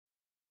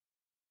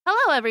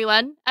Hello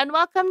everyone, and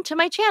welcome to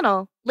my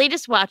channel,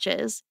 Latest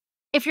Watches.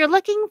 If you're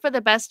looking for the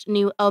best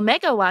new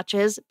Omega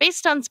watches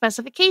based on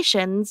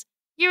specifications,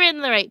 you're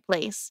in the right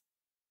place.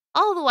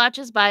 All the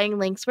watches buying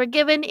links were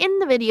given in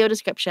the video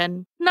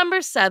description.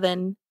 Number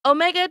 7.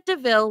 Omega de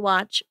Ville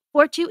Watch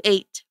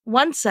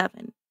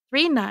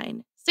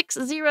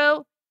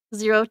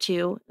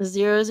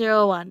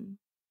 428-17-39-60-02-001.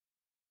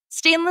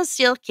 Stainless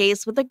steel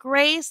case with a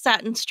gray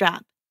satin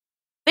strap.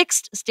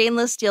 Fixed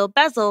stainless steel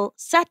bezel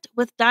set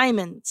with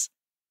diamonds.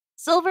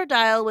 Silver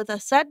dial with a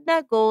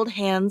Sedna gold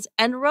hands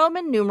and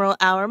Roman numeral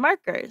hour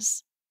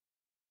markers.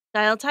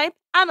 Dial type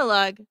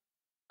analog.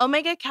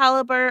 Omega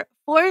caliber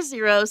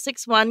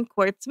 4061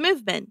 quartz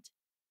movement.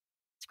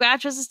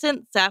 Scratch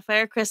resistant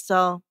sapphire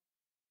crystal.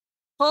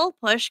 Pull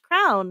push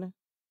crown.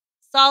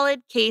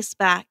 Solid case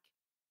back.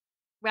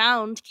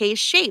 Round case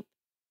shape.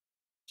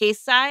 Case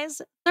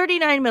size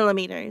 39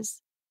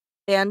 millimeters.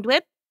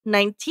 Bandwidth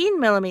 19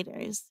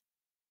 millimeters.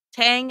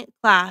 Tang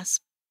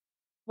clasp.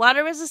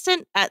 Water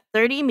resistant at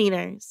 30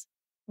 meters,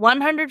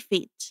 100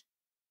 feet.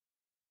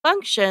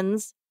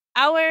 Functions: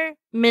 hour,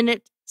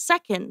 minute,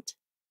 second.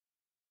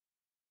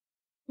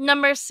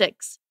 Number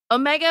 6.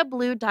 Omega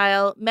Blue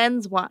Dial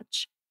Men's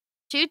Watch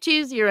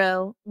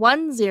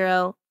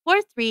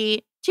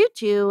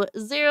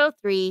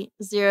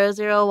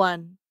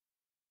 220-10-43-22-03-001.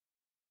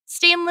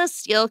 Stainless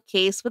steel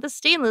case with a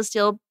stainless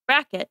steel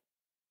bracket.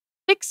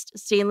 Fixed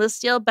stainless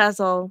steel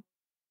bezel.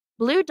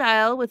 Blue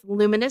dial with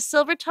luminous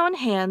silver tone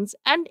hands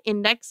and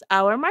index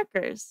hour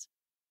markers.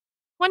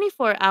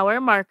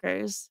 24-hour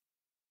markers.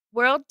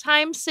 World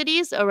time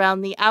cities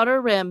around the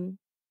outer rim.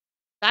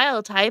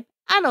 Dial type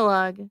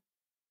analog.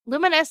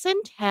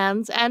 Luminescent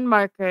hands and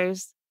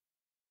markers.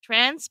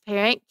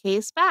 Transparent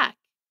case back.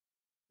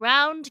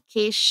 Round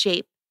case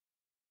shape.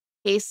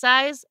 Case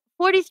size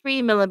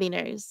 43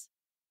 millimeters.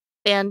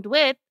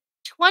 Bandwidth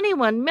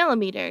 21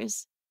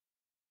 millimeters.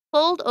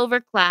 Fold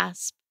over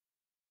clasp.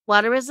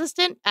 Water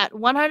resistant at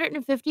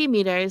 150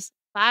 meters,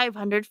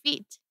 500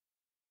 feet.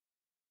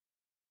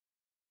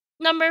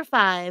 Number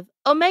 5.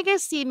 Omega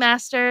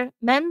Seamaster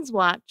Men's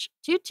Watch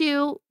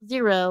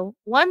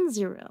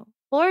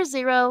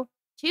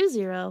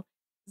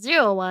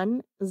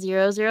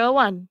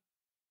 220-10-40-20-01001.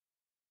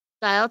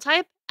 Dial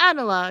type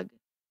analog.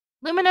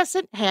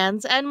 Luminescent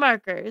hands and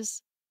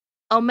markers.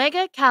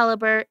 Omega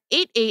caliber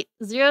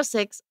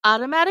 8806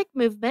 automatic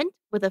movement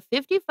with a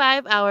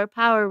 55-hour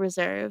power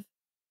reserve.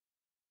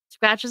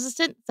 Scratch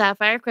resistant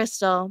sapphire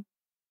crystal.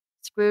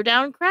 Screw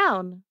down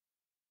crown.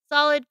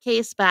 Solid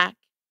case back.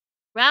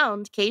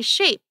 Round case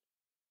shape.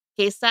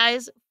 Case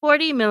size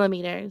 40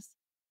 millimeters.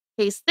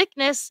 Case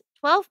thickness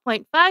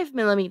 12.5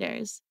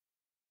 millimeters.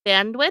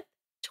 Bandwidth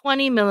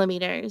 20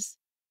 millimeters.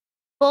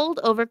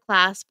 Fold over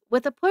clasp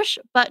with a push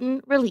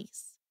button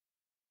release.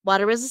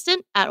 Water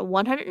resistant at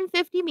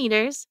 150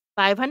 meters,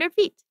 500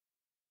 feet.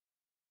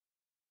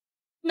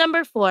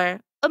 Number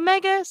 4.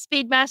 Omega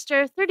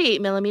Speedmaster 38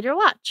 millimeter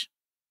watch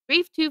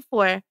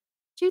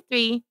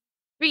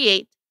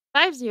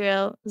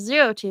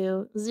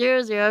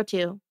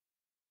 324-23-38-50-02-002.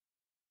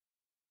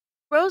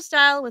 Rose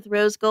dial with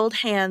rose gold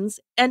hands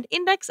and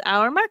index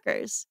hour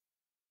markers.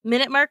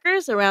 Minute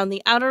markers around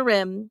the outer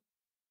rim.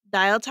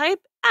 Dial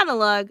type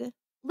analog.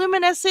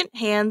 Luminescent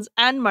hands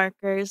and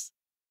markers.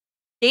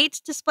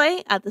 Date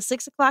display at the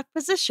 6 o'clock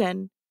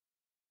position.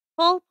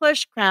 Pull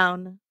push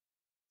crown.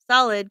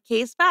 Solid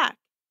case back.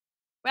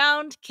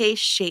 Round case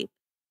shape.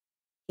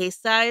 Case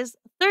size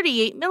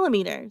 38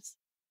 millimeters.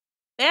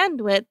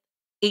 Bandwidth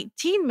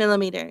 18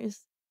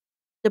 millimeters.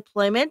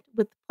 Deployment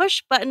with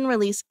push button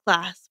release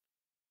clasp.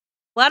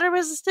 Water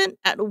resistant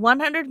at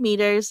 100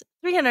 meters,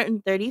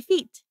 330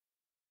 feet.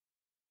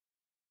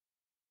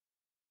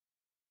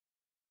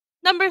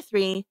 Number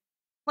 3.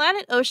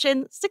 Planet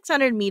Ocean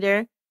 600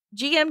 meter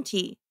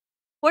GMT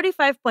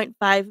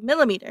 45.5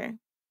 millimeter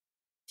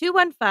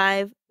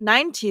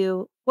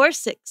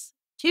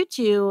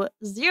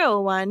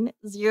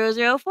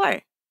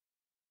 215-9246-22-01004.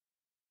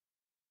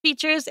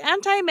 Features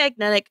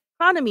anti-magnetic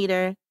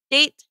chronometer,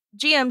 date,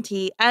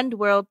 GMT, and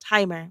world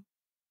timer.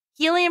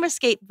 Helium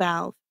escape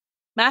valve.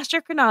 Master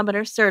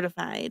chronometer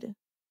certified.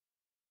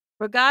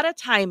 Regatta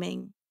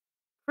timing.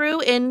 Crew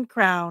in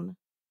crown.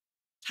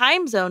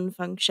 Time zone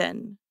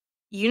function.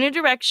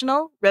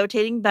 Unidirectional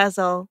rotating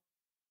bezel.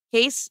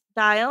 Case,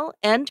 dial,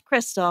 and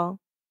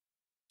crystal.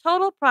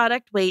 Total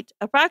product weight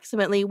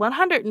approximately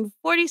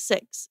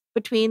 146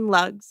 between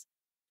lugs,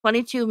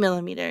 22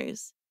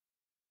 millimeters.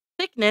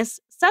 Thickness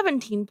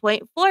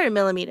 17.4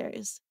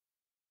 millimeters.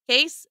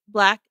 Case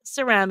black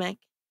ceramic.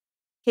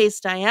 Case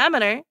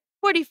diameter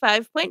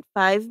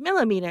 45.5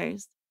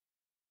 millimeters.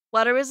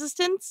 Water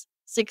resistance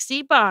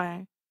 60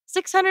 bar,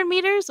 600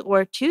 meters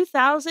or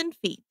 2,000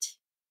 feet.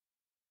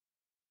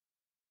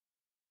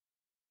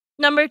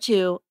 Number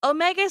 2.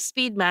 Omega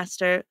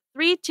Speedmaster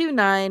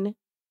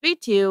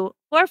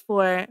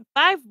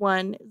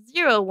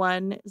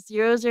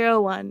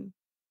 329-3244-5101-001.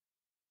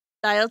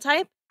 Dial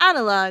type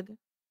analog.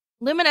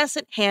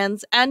 Luminescent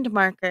hands and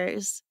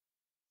markers.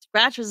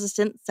 Scratch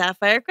resistant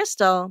sapphire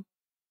crystal.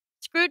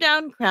 Screw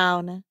down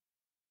crown.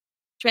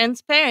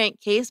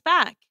 Transparent case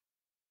back.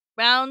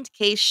 Round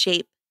case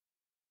shape.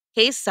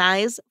 Case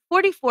size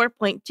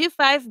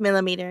 44.25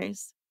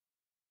 millimeters.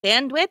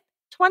 Bandwidth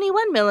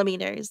 21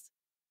 millimeters.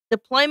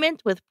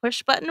 Deployment with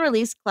push button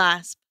release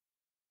clasp.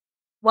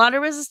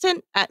 Water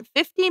resistant at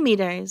 50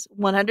 meters,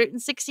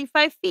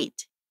 165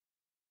 feet.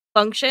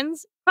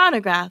 Functions: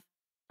 chronograph,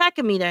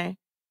 tachometer,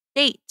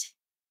 date,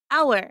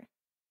 hour,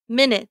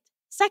 minute,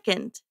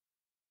 second.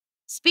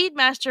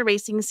 Speedmaster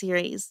Racing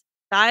Series,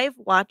 dive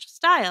watch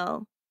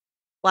style.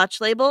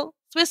 Watch label: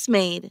 Swiss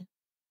made.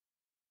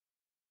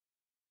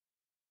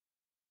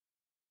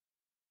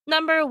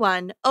 Number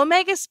 1,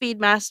 Omega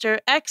Speedmaster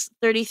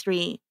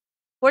X33,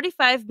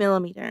 45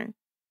 millimeter,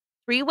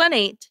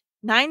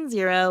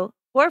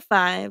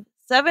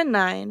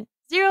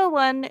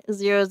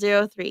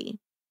 318-9045-79-01003.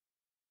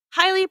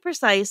 Highly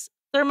precise,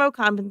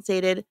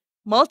 thermocompensated,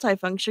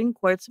 multifunction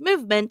quartz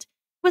movement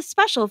with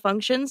special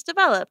functions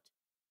developed,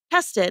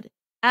 tested,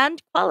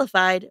 and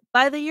qualified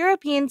by the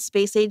European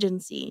Space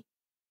Agency,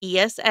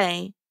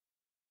 ESA.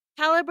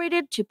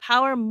 Calibrated to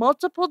power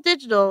multiple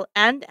digital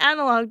and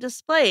analog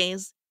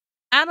displays.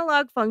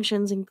 Analog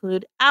functions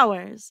include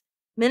hours,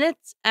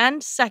 minutes,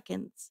 and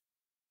seconds.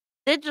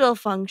 Digital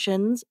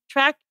functions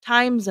track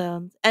time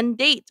zones and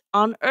date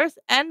on Earth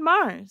and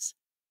Mars.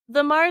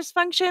 The Mars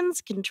functions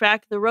can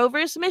track the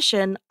rover's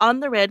mission on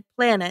the red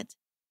planet,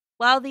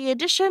 while the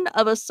addition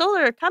of a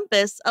solar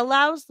compass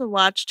allows the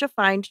watch to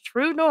find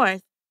true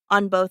north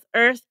on both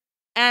Earth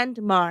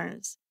and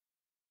Mars.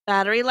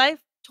 Battery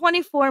life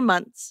 24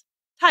 months.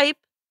 Type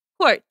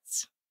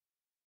quartz.